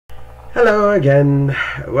Hello again,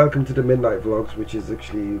 welcome to the midnight vlogs, which is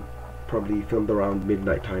actually probably filmed around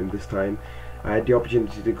midnight time this time. I had the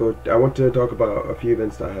opportunity to go, I want to talk about a few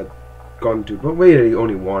events that I had gone to, but really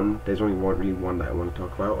only one. There's only really one that I want to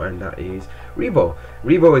talk about, and that is Revo.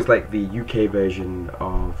 Revo is like the UK version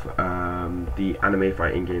of the anime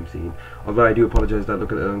fighting game scene. Although I do apologise that I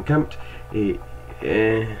look at it unkempt,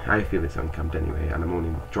 I feel it's unkempt anyway, and I'm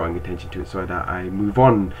only drawing attention to it so that I move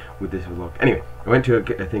on with this vlog. Anyway, I went to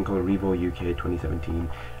a thing called Revo UK 2017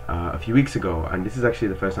 a few weeks ago, and this is actually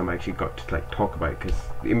the first time I actually got to like talk about it, because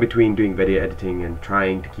in between doing video editing and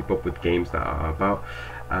trying to keep up with games that are about,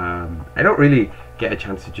 I don't really get a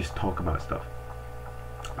chance to just talk about stuff.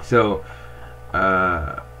 So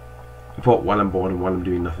I thought while I'm bored and while I'm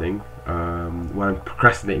doing nothing, while I'm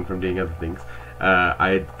procrastinating from doing other things,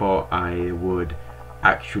 I thought I would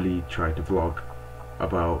actually try to vlog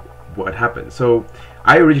about what had happened. So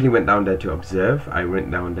I originally went down there to observe. I went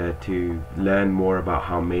down there to learn more about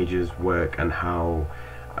how majors work and how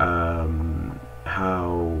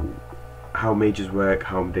majors work,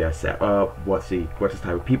 how they are set up, what's the type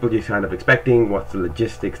of people you're kind of expecting, what's the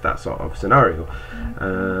logistics, that sort of scenario.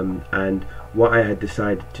 And what I had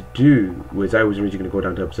decided to do was I was originally going to go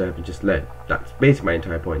down to observe and just learn. That's basically my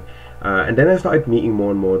entire point. And then I started meeting more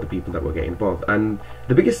and more of the people that were getting involved. And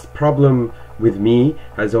the biggest problem with me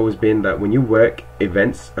has always been that when you work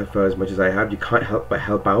events for as much as I have, you can't help but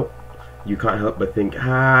help out. You can't help but think,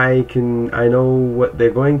 I know what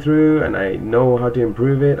they're going through and I know how to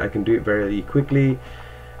improve it. I can do it very quickly.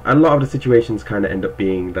 A lot of the situations kind of end up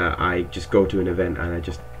being that I just go to an event and I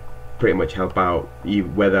just pretty much help out,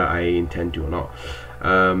 whether I intend to or not.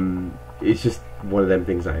 It's just one of them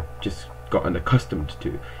things I've just gotten accustomed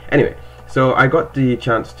to. Anyway, so I got the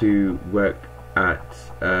chance to work at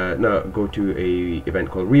go to a event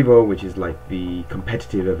called Revo, which is like the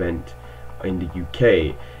competitive event in the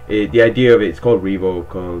UK. The idea of it's called Revo,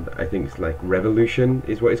 called, I think it's like Revolution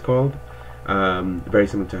is what it's called. Very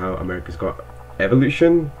similar to how America's got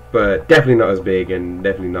Evolution, but definitely not as big and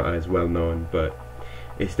definitely not as well known, but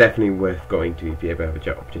it's definitely worth going to if you ever have an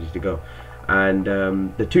opportunity to go. And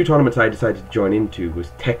the two tournaments I decided to join into was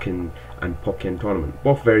Tekken and Pokken Tournament.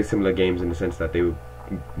 Both very similar games in the sense that they were,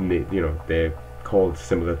 they're called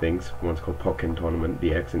similar things. One's called Pokken Tournament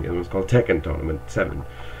DX and the other one's called Tekken Tournament 7.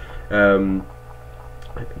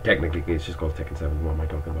 Technically it's just called Tekken 7, what am I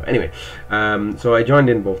talking about? Anyway, so I joined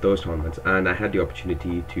in both those tournaments and I had the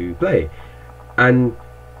opportunity to play. And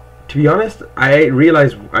to be honest, I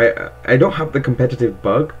realized I don't have the competitive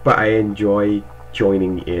bug, but I enjoy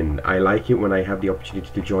joining in. I like it when I have the opportunity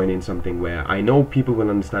to join in something where I know people will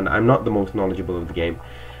understand. I'm not the most knowledgeable of the game,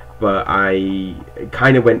 but I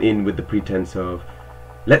kind of went in with the pretense of,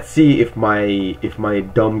 let's see if my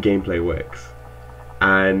dumb gameplay works,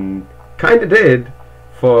 and kind of did.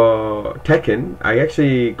 For Tekken, I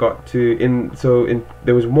actually got to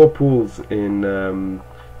there was more pools in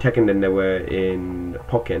Tekken than there were in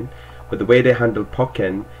Pokken, but the way they handled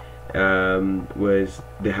Pokken was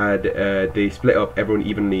they split up everyone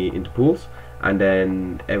evenly into pools, and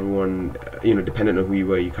then everyone, depending on who you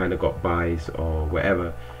were, you kind of got buys or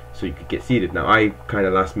whatever, so you could get seeded. Now I kind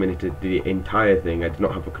of last minuted the entire thing. I did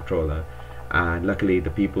not have a controller, and luckily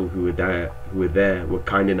the people who were there were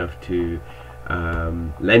kind enough to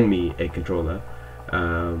lend me a controller,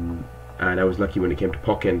 and I was lucky when it came to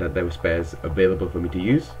Pokken that there were spares available for me to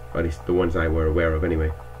use, or at least the ones I were aware of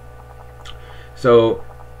anyway. So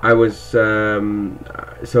I was so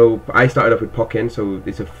I started off with Pokken. So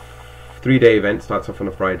it's a 3-day event. Starts off on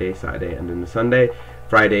a Friday, Saturday, and then a Sunday.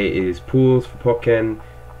 Friday is pools for Pokken,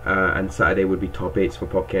 and Saturday would be top 8s for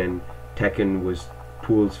Pokken. Tekken was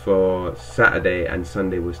pools for Saturday, and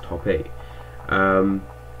Sunday was top 8.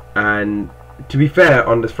 And to be fair,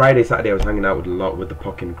 on this Friday, Saturday, I was hanging out with the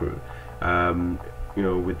Pokken crew.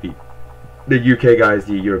 With the UK guys,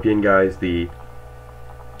 the European guys,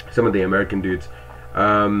 some of the American dudes.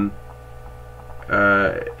 Now,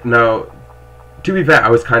 to be fair, I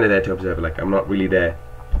was kind of there to observe. Like, I'm not really there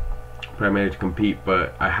primarily to compete,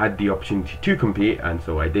 but I had the opportunity to compete, and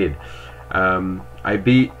so I did. I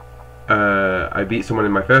beat someone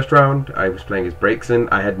in my first round. I was playing as Breakson.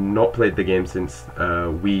 I had not played the game since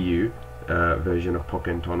Wii U version of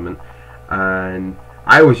Pokken Tournament, and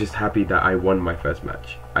I was just happy that I won my first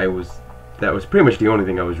match. That was pretty much the only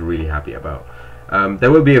thing I was really happy about. There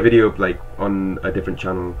will be a video like on a different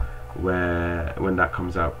channel when that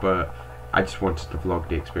comes out, but I just wanted to vlog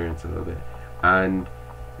the experience a little bit. And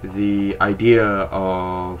the idea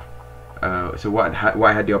of So what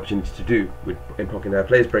I had the opportunity to do in Pokken, I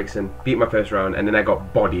played Brixton, beat my first round, and then I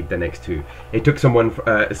got bodied the next two. It took someone.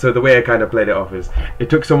 So the way I kind of played it off is, it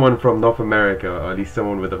took someone from North America, or at least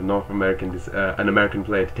someone with a North American, an American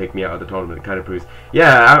player, to take me out of the tournament. It kind of proves,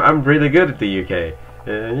 yeah, I'm really good at the UK.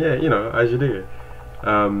 Yeah, you know, as you do.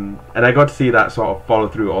 And I got to see that sort of follow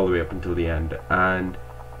through all the way up until the end. And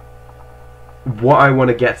what I want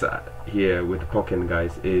to get at here with the Pokken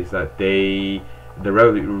guys is that the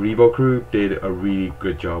Revo crew did a really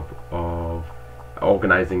good job of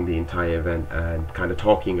organizing the entire event and kind of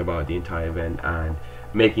talking about the entire event and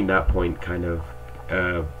making that point kind of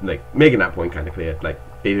clear. Like,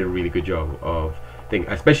 they did a really good job of thing,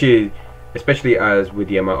 especially as with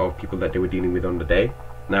the amount of people that they were dealing with on the day.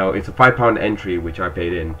 Now, it's a £5 entry which I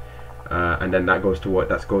paid in, and then that goes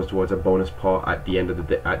towards a bonus pot at the end of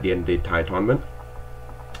the entire tournament.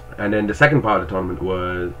 And then the second part of the tournament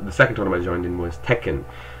I joined in was Tekken,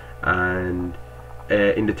 and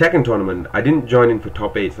in the Tekken tournament I didn't join in for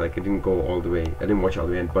top 8, like I didn't go all the way, I didn't watch all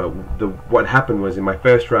the way in. But what happened was, in my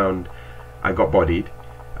first round I got bodied.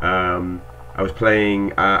 I was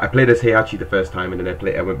playing. I played as Heihachi the first time, and then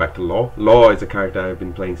I went back to Law. Law is a character I've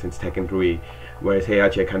been playing since Tekken 3, whereas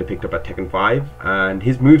Heihachi I kind of picked up at Tekken 5, and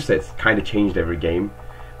his movesets kind of changed every game,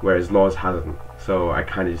 whereas Law's hasn't. So I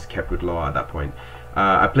kind of just kept with Law at that point.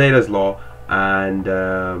 I played as Law, and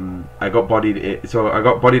I got bodied. So I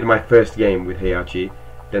got bodied in my first game with Heihachi.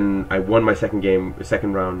 Then I won my second game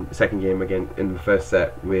again in the first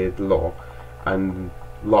set with Law, and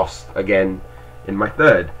lost again in my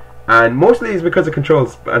third. And mostly it's because of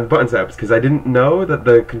controls and button setups, because I didn't know that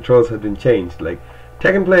the controls had been changed. Like,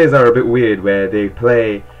 Tekken players are a bit weird, where they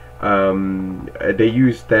play, they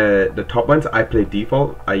use the top buttons. I play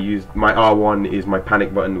default. I used my R1 is my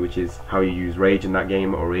panic button, which is how you use rage in that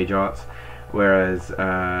game, or rage arts. Whereas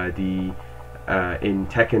in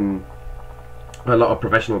Tekken, a lot of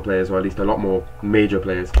professional players, or at least a lot more major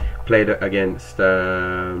players, played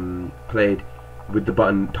with the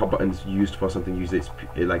top buttons used for something,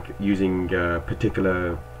 like using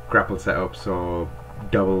particular grapple setups or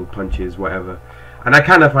double punches, whatever. And I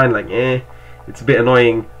kind of find, like, it's a bit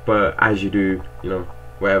annoying, but as you do, you know,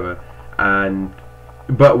 whatever.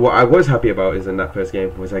 But what I was happy about is, in that first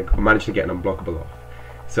game, was I managed to get an unblockable off.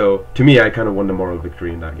 So to me, I kind of won the moral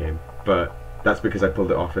victory in that game. But that's because I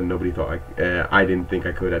pulled it off, and nobody thought I didn't think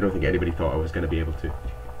I could. I don't think anybody thought I was going to be able to.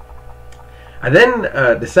 And then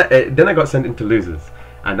then I got sent into losers,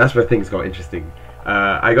 and that's where things got interesting.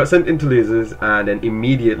 I got sent into losers, and then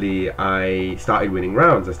immediately I started winning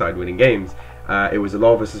rounds. I started winning games. It was a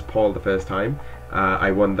Law versus Paul the first time.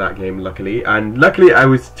 I won that game, luckily, and luckily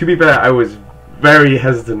to be fair, I was very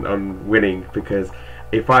hesitant on winning, because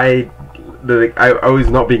if I was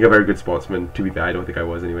not being a very good sportsman, to be fair. I don't think I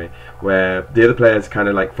was, anyway, where the other players kind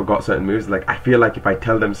of like forgot certain moves. Like, I feel like if I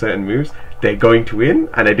tell them certain moves, they're going to win,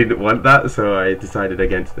 and I didn't want that, so I decided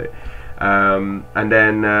against it. And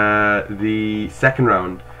then the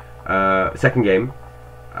second game,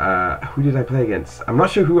 who did I play against? I'm not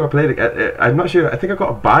sure who I played against. I'm not sure. I think I got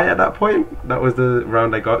a bye at that point. That was the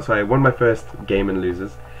round I got, so I won my first game in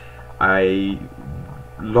losers. I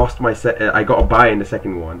lost my I got a bye in the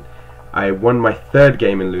second one. I won my third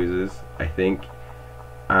game in losers, I think,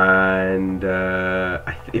 and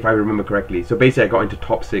if I remember correctly, so basically I got into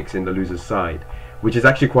top 6 in the losers side, which is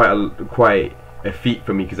actually quite a feat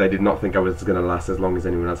for me, because I did not think I was going to last as long as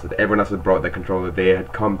anyone else. Everyone else had brought their controller; they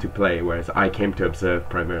had come to play, whereas I came to observe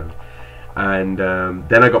primarily. And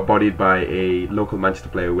then I got bodied by a local Manchester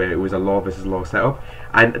player, where it was a Law versus Law setup.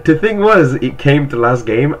 And the thing was, it came to last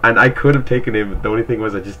game, and I could have taken him. The only thing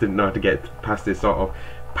was, I just didn't know how to get past this sort of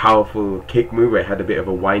powerful kick move where it had a bit of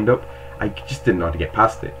a wind up. I just didn't know how to get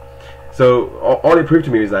past it. So all it proved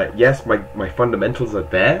to me was that, yes, my fundamentals are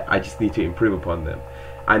there, I just need to improve upon them.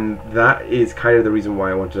 And that is kind of the reason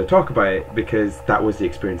why I wanted to talk about it, because that was the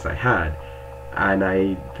experience I had. And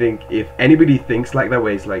I think if anybody thinks like that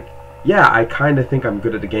way, it's like, yeah, I kind of think I'm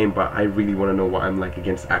good at the game, but I really want to know what I'm like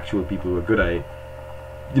against actual people who are good at it.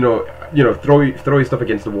 You know, throw your stuff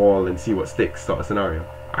against the wall and see what sticks, sort of scenario.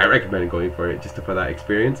 I recommend going for it, just for that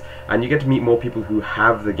experience, and you get to meet more people who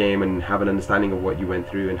have the game and have an understanding of what you went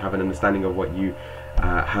through, and have an understanding of what you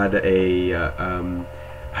had an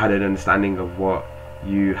understanding of what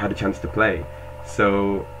you had a chance to play.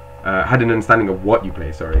 So had an understanding of what you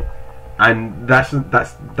play, sorry. And that's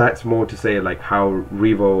more to say, like, how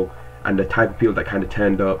Revo and the type of people that kind of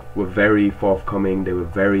turned up were very forthcoming. They were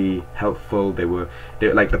very helpful. They were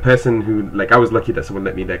like the person who, like, I was lucky that someone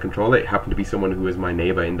let me their controller. It happened to be someone who was my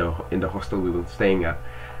neighbor in the hostel we were staying at.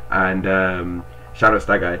 And shout out to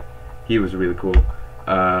that guy. He was really cool.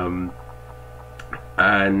 And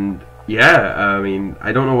yeah, I mean,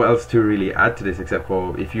 I don't know what else to really add to this except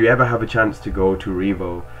for if you ever have a chance to go to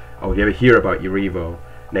Revo, or if you ever hear about your Revo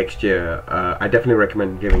next year, I definitely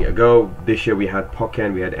recommend giving it a go. This year we had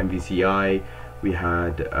Pokken, we had MVCI, we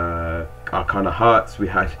had Arcana Hearts, we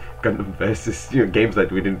had Gundam versus, games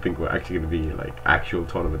that we didn't think were actually going to be like actual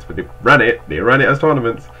tournaments, but they ran it as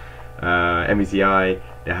tournaments. MVCI,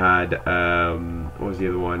 they had what was the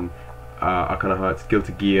other one? Arcana Hearts,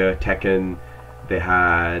 Guilty Gear, Tekken. They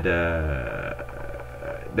had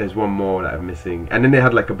there's one more that I'm missing, and then they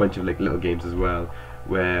had like a bunch of like little games as well,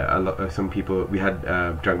 where some people, we had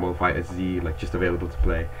Dragon Ball Fighter Z like just available to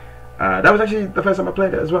play. That was actually the first time I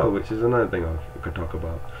played it as well, which is another thing I could talk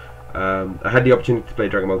about. I had the opportunity to play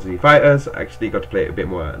Dragon Ball Z Fighters. I actually got to play it a bit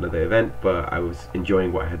more at another event, but I was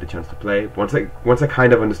enjoying what I had the chance to play once I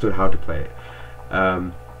kind of understood how to play it.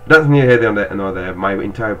 That's neither here nor there. My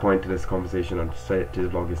entire point to this conversation on to this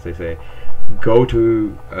vlog is to say, go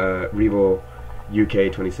to Revo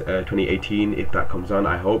UK 2018 if that comes on.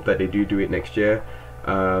 I hope that they do it next year.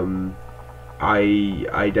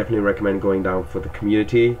 I definitely recommend going down for the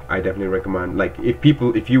community. I definitely recommend, like,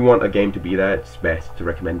 if you want a game to be there, it's best to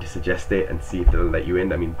recommend to suggest it and see if they'll let you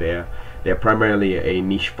in. I mean, they're primarily a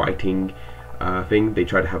niche fighting thing. They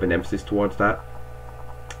try to have an emphasis towards that.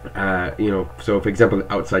 So for example,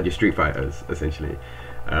 outside your Street Fighters, essentially.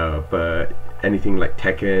 But anything like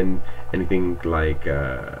Tekken, anything like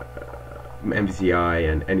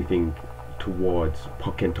MVCI, and anything towards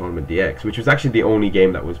Pokken Tournament DX, which was actually the only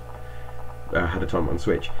game that was had a tournament on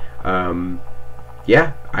Switch.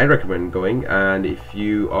 Yeah, I recommend going. And if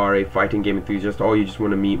you are a fighting game enthusiast, or you just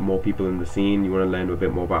want to meet more people in the scene, you want to learn a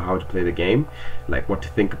bit more about how to play the game, like what to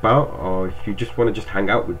think about, or if you just want to just hang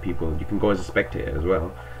out with people, you can go as a spectator as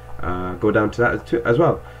well. Go down to that as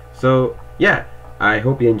well. So yeah, I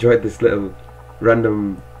hope you enjoyed this little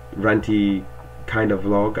random ranty kind of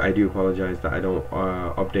vlog. I do apologize that I don't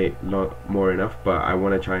update more enough, but I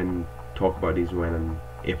want to try and talk about these when and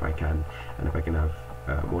if I can, and if I can have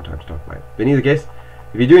more time to talk about it. But in either case,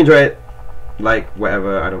 if you do enjoy it, like,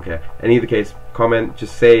 whatever, I don't care. In either case, comment,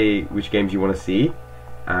 just say which games you want to see,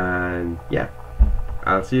 and yeah,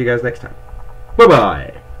 I'll see you guys next time. Bye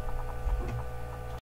bye.